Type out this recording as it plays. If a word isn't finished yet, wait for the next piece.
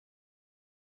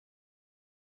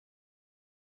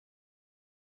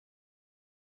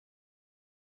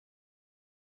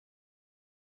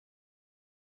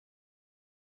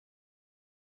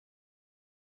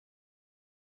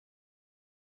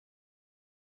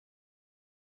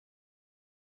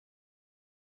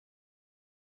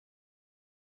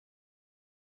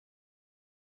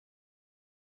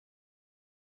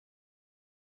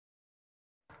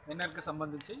ఎన్నికలకు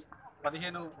సంబంధించి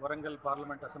 15 Warangal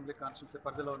parliament assembly constituency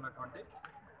పరిధిలో ఉన్నటువంటి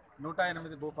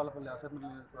 108 భూపాలపల్లి అసెంబ్లీ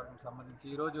నియోజకవర్గం సంబంధించి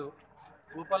ఈరోజు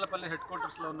భూపాలపల్లి హెడ్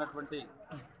క్వార్టర్స్లో ఉన్నటువంటి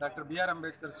డాక్టర్ బిఆర్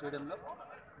అంబేద్కర్ స్టేడియంలో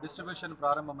డిస్ట్రిబ్యూషన్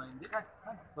ప్రారంభమైంది.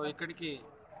 సో ఇక్కడికి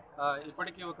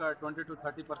ఇప్పటికీ ఒక 20 to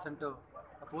 30%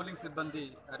 పోలింగ్ సిబ్బంది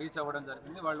రీచ్ అవ్వడం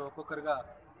జరిగింది. వాళ్ళు ఒక్కొక్కరుగా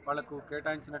వాళ్లకు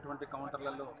కేటాయించినటువంటి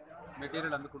కౌంటర్లలో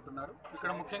మెటీరియల్ అందుకుంటున్నారు.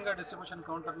 ఇక్కడ ముఖ్యంగా డిస్ట్రిబ్యూషన్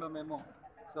కౌంటర్లో మేము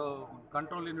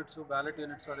కంట్రోల్ యూనిట్స్, బ్యాలెట్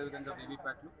యూనిట్స్, అదేవిధంగా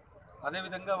వీవీప్యాట్లు,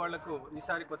 అదేవిధంగా వాళ్లకు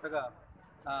ఈసారి కొత్తగా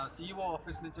సిఇఓ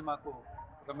ఆఫీస్ నుంచి మాకు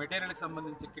ఒక మెటీరియల్కి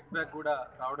సంబంధించి కిట్ బ్యాగ్ కూడా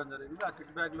రావడం జరిగింది. ఆ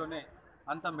కిట్ బ్యాగ్లోనే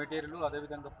అంత మెటీరియల్,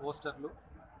 అదేవిధంగా పోస్టర్లు,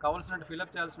 కావాల్సినట్టు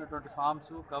ఫిలప్ చేయాల్సినటువంటి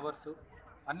ఫామ్స్, కవర్స్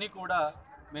అన్నీ కూడా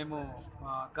మేము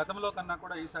గతంలో కన్నా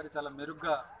కూడా ఈసారి చాలా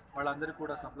మెరుగ్గా వాళ్ళందరికీ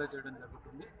కూడా సప్లై చేయడం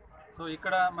జరుగుతుంది. సో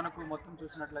ఇక్కడ మనకు మొత్తం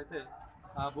చూసినట్లయితే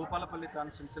భూపాలపల్లి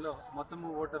కాన్స్టిట్యున్సీలో మొత్తము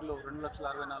ఓటర్లు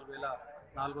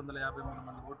 2,64,453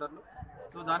 మంది ఓటర్లు.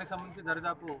 సో దానికి సంబంధించి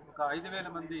దరిదాపు ఒక 5,000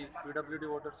 మంది పీడబ్ల్యూడీ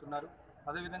ఓటర్స్ ఉన్నారు.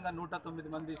 అదేవిధంగా 109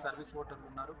 మంది సర్వీస్ ఓటర్లు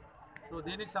ఉన్నారు. సో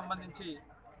దీనికి సంబంధించి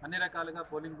అన్ని రకాలుగా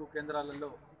పోలింగ్ కేంద్రాలలో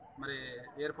మరి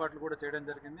ఏర్పాట్లు కూడా చేయడం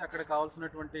జరిగింది. అక్కడ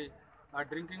కావాల్సినటువంటి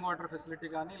డ్రింకింగ్ వాటర్ ఫెసిలిటీ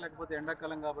కానీ, లేకపోతే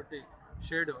ఎండాకాలం కాబట్టి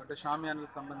షేడ్ అంటే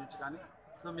షామియానాలకు సంబంధించి కానీ,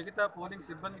 సో మిగతా పోలింగ్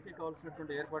సిబ్బందికి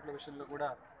కావాల్సినటువంటి ఏర్పాట్ల విషయంలో కూడా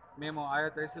మేము ఆయా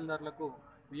తహసీల్దార్లకు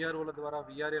విఆర్ఓల ద్వారా,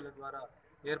 విఆర్ఏల ద్వారా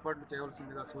ఏర్పాట్లు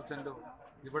చేయవలసిందిగా సూచనలు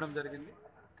ఇవ్వడం జరిగింది.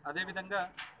 అదేవిధంగా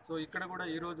సో ఇక్కడ కూడా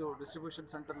ఈరోజు డిస్ట్రిబ్యూషన్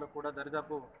సెంటర్లో కూడా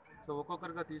దరిదాపు సో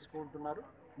ఒక్కొక్కరుగా తీసుకుంటున్నారు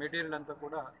మెటీరియల్ అంతా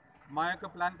కూడా. మా యొక్క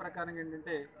ప్లాన్ ప్రకారం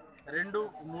ఏంటంటే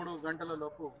 2-3 గంటల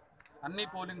లోపు అన్ని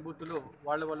పోలింగ్ బూత్లు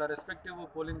వాళ్ళ రెస్పెక్టివ్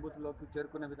పోలింగ్ బూత్లోకి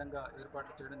చేరుకునే విధంగా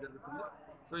ఏర్పాట్లు చేయడం జరుగుతుంది.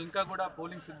 సో ఇంకా కూడా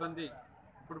పోలింగ్ సిబ్బంది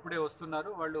ఇప్పుడిప్పుడే వస్తున్నారు,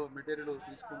 వాళ్ళు మెటీరియల్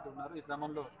తీసుకుంటున్నారు. ఈ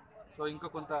క్రమంలో సో ఇంకా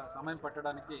కొంత సమయం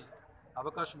పట్టడానికి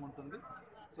అవకాశం ఉంటుంది.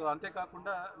 సో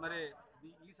అంతేకాకుండా మరి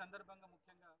ఈ సందర్భంగా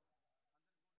ముఖ్యంగా